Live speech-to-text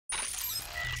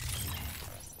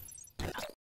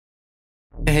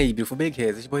Hey, beautiful big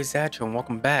kids, it's your boy Satchel, and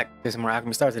welcome back to some more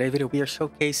Alchemy Stars. Today's video, we are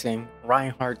showcasing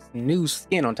Reinhardt's new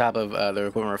skin on top of the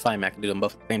equipment refinement. I can do them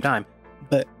both at the same time,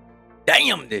 but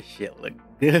damn, this shit look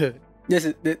good. This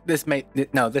is,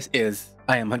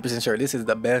 I am 100% sure, this is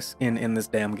the best skin in this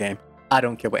damn game. I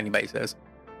don't care what anybody says.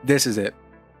 This is it.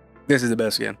 This is the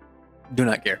best skin. Do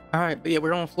not care. Alright, but yeah,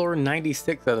 we're on floor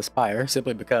 96 of the Spire,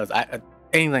 simply because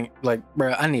anything, like,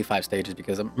 bro, I need 5 stages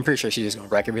because I'm pretty sure she's just gonna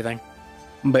wreck everything.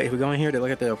 But if we go in here to look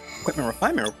at the equipment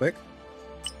refinement real quick.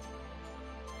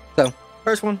 So,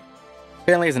 first one,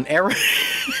 apparently is an error.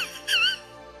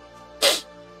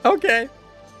 Okay.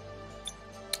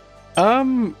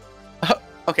 Okay,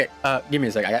 give me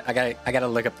a second. I gotta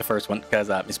look up the first one because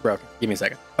it's broken. Give me a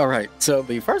second. Alright, so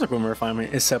the first equipment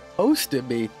refinement is supposed to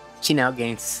be she now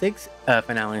gains 6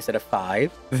 finale instead of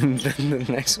 5. The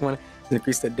next one is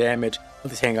increase the damage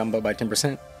of this handgun bow by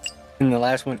 10%. And the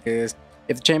last one is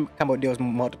if the chain combo deals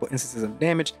multiple instances of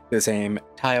damage to the same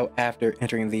tile after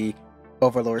entering the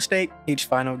overlord state, each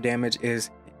final damage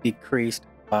is decreased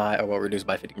by, or well, reduced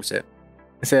by 50%.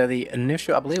 Instead of the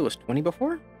initial, I believe it was 20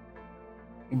 before.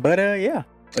 But yeah,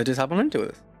 let's just hop on into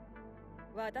this.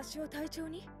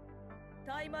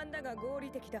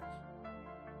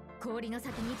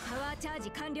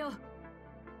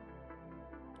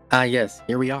 Yes,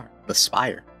 here we are, the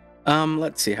Spire.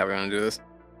 Let's see how we're gonna do this.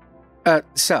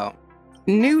 So,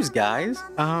 news, guys.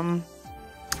 I've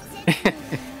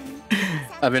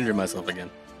injured myself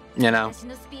again. You know,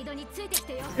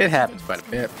 it happens quite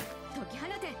a bit.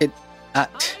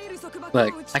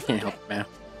 Like, I can't help it, man.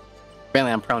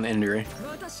 Apparently, I'm prone to injury,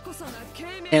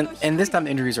 and this time the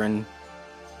injuries are in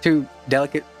 2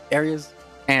 delicate areas,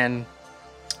 and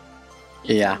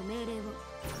yeah.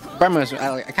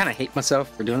 I kind of hate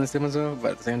myself for doing this to myself,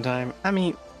 but at the same time, I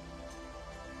mean,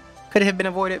 could it have been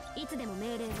avoided?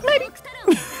 Maybe.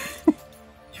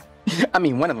 I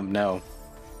mean, one of them, no.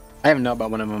 I haven't known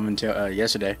about one of them until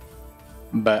yesterday.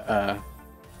 But,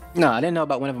 no, I didn't know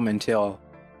about one of them until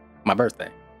my birthday.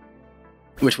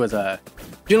 Which was,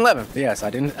 June 11th. Yes,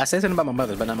 I said something about my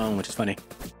mother's, but not my own, which is funny.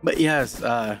 But yes,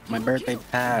 my birthday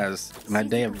passed. My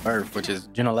day of birth, which is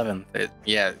June 11th.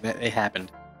 It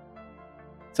happened.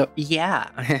 So, yeah.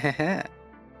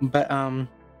 But,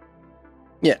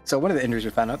 yeah, so one of the injuries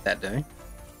we found out that day,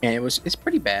 and it's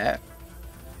pretty bad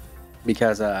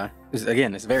because it's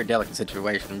a very delicate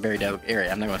situation, very delicate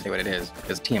area. I'm not gonna say what it is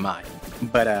because TMI,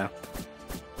 but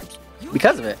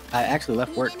because of it, I actually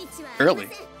left work early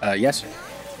yesterday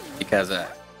because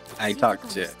I talked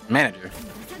to the manager,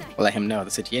 let him know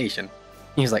the situation.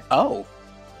 He's like, "Oh,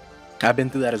 I've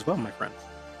been through that as well, my friend,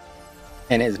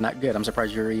 and it is not good. I'm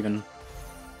surprised you're even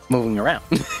moving around."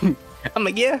 I'm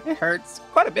like, "Yeah, it hurts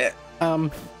quite a bit.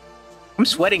 I'm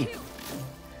sweating,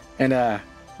 and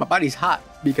my body's hot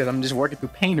because I'm just working through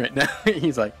pain right now."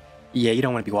 He's like, "Yeah, you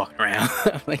don't want to be walking around."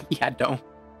 I'm like, "Yeah, I don't."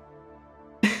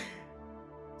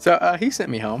 So he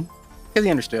sent me home because he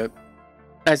understood.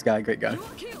 Nice guy, great guy.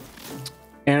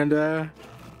 And yeah,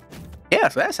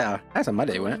 so that's how my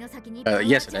day went.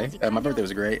 Yesterday, my birthday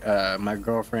was great. My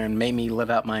girlfriend made me live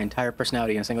out my entire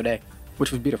personality in a single day, which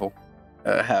was beautiful.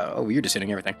 Oh, you're just hitting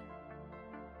everything.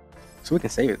 So we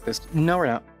can save it. No, we're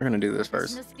not. We're gonna do this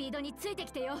first. We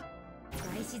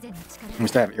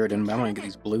still have Iridium, but I'm gonna get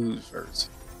these blues first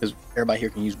because everybody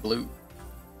here can use blue.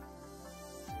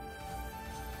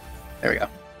 There we go.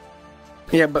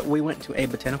 Yeah, but we went to a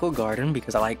botanical garden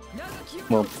because I like,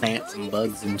 well, plants and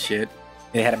bugs and shit.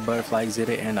 They had a butterfly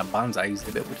exhibit and a bonsai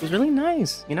exhibit, which was really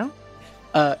nice, you know.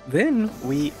 Then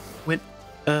we went.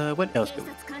 What else did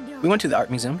we? We went to the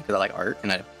art museum because I like art,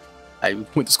 and I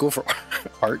went to school for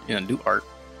art, you know, do art.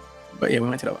 But yeah, we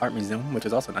went to the art museum, which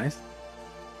was also nice.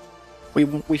 We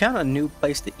found a new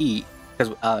place to eat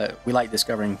because we like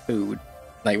discovering food,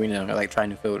 like we like trying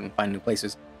new food and finding new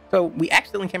places. So we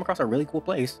accidentally came across a really cool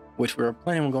place, which we're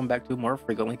planning on going back to more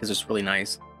frequently because it's really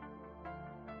nice.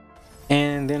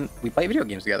 And then we played video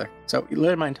games together. So we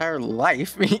lived my entire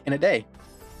life in a day.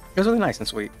 It was really nice and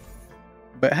sweet.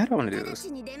 But how do I want to do this? I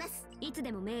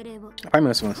probably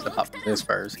just want to step up this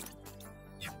first.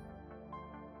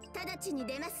 As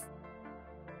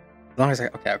long as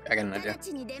okay, I got an idea.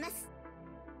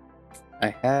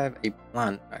 I have a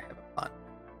plan.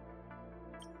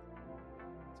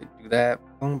 To do that,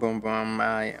 boom, boom, boom.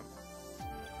 I am.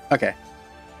 Okay,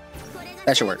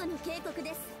 that should work.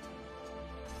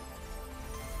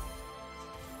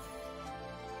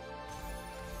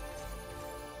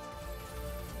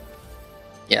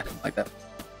 Yeah, like that.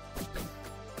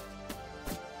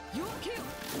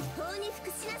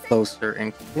 Closer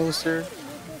and closer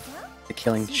to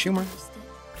killing Schumer.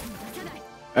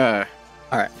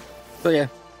 Alright. So yeah,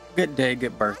 good day,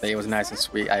 good birthday. It was nice and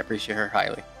sweet. I appreciate her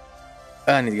highly.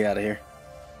 I need to get out of here.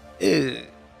 Ew.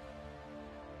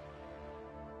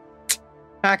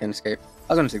 I can escape.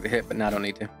 I was gonna take the hit, but now I don't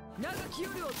need to.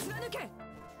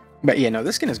 But yeah, no,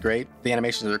 this skin is great. The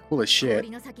animations are cool as shit.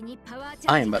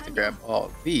 I am about to grab all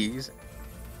of these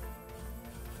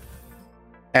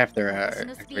after I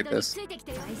activate this. I'm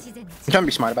trying to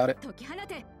be smart about it,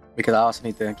 because I also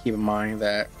need to keep in mind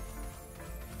that,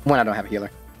 one, I don't have a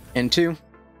healer, and two,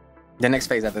 the next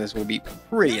phase after this will be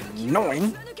pretty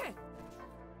annoying.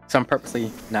 So I'm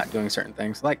purposely not doing certain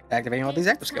things, like activating all these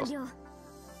extra skills.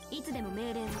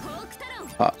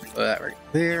 Pop that right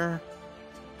there.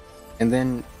 And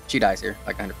then she dies here,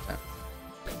 like 100%.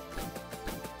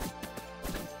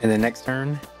 And then next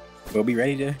turn, we'll be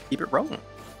ready to keep it rolling.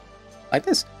 Like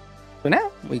this. So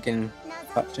now, we can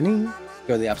pop Janine,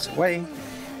 go the opposite way,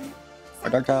 our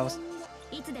Dark Tiles,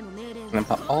 and then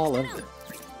pop all of it.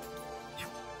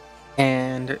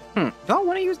 And, do I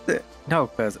want to use the... No,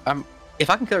 because if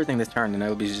I can kill everything this turn, then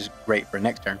it'll be just great for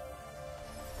next turn.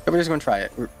 So we're just going to try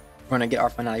it. We're going to get our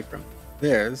finale from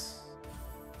this.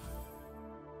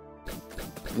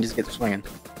 And just get to swinging.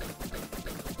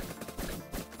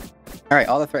 Alright,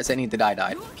 all the threats that need to die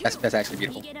died. That's actually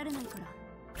beautiful.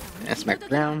 And smack the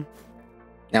ground.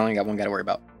 Now we only got one guy to worry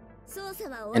about.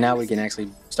 And now we can actually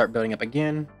start building up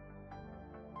again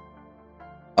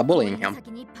by bullying him.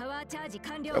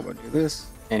 So we'll do this,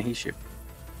 and he should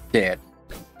be dead.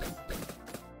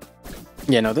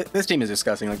 Yeah, no, this team is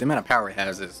disgusting. Like, the amount of power it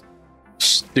has is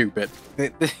stupid.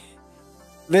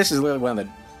 This is literally one of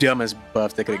the dumbest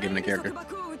buffs they could have given the character.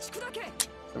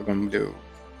 So we're going to do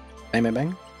bang bang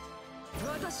bang.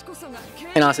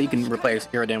 And also, you can replace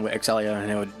Iridan with Excelia,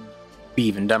 and it would be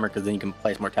even dumber, because then you can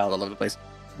place more tiles all over the place.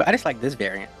 But I just like this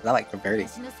variant, because I like Converting.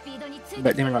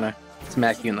 But then we're going to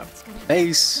smack you in the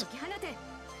face.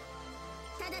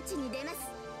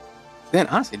 Then,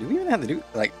 honestly, do we even have to do...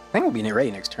 Like, I think we'll be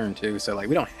ready next turn, too, so, like,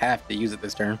 we don't have to use it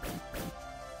this turn.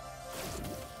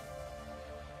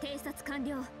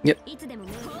 Yep.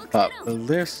 Pop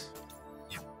this.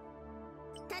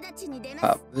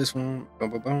 Pop this one.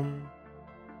 Boom, boom, boom.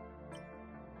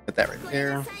 Put that right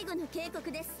there.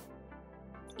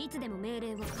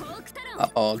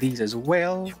 Pop all these as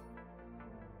well.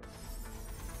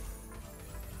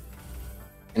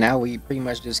 And now we pretty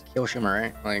much just kill Shimmer,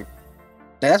 right? Like,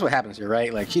 that's what happens here,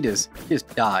 right? Like, she just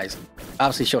dies.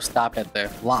 Obviously, she'll stop at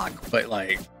the lock, but,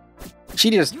 like, she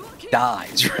just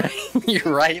dies, right?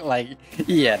 You're right? Like,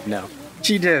 yeah, no.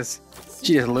 She just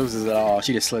loses it all.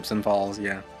 She just slips and falls,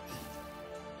 yeah.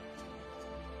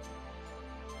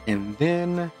 And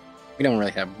then we don't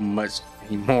really have much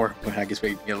anymore, but I guess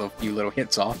we can get a few little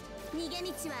hits off.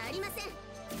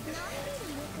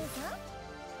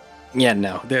 Yeah,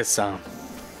 no, this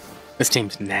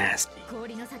team's nasty.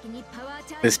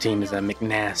 This team is a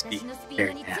McNasty.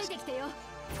 Very nasty.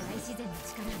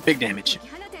 Big damage.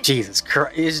 Jesus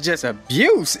Christ, it's just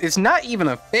abuse. It's not even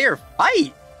a fair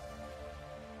fight.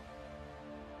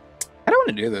 I don't want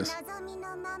to do this.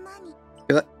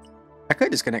 I could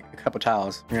disconnect a couple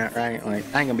tiles, yeah, right? Like,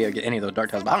 I ain't gonna be able to get any of those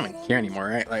dark tiles, but I don't even care anymore,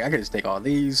 right? Like, I could just take all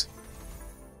these,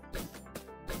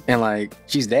 and like,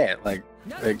 she's dead. Like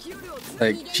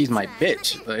she's my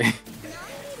bitch. Like,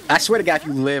 I swear to God, if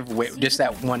you live with just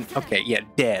that one, okay, yeah,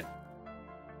 dead.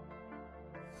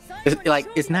 It's, like,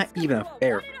 it's not even a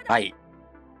fair fight.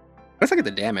 Let's look at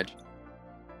the damage.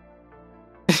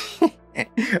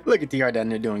 Look at TR down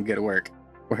there doing good work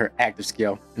with her active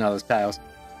skill and all those tiles.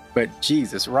 But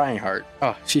Jesus, Reinhardt,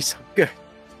 oh, she's so good.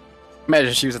 Imagine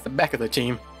if she was at the back of the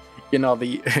team, getting all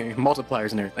the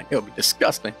multipliers and everything. It would be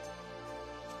disgusting.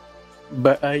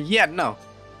 But yeah, no,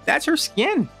 that's her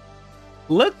skin.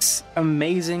 Looks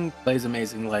amazing, plays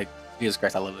amazing. Like, Jesus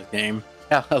Christ, I love this game.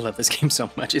 I love this game so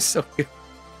much. It's so good.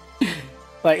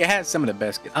 Like, it has some of the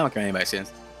best skins. I don't care what anybody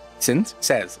says.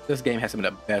 This game has some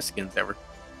of the best skins ever.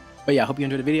 But yeah, I hope you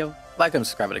enjoyed the video. Like and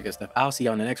subscribe to the good stuff. I'll see you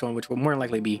on the next one, which will more than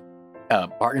likely be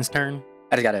Barton's turn.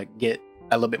 I just gotta get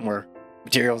a little bit more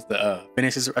materials to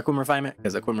finish his equipment refinement,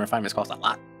 because equipment refinements cost a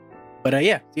lot. But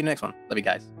yeah, see you in the next one. Love you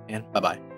guys, and bye-bye.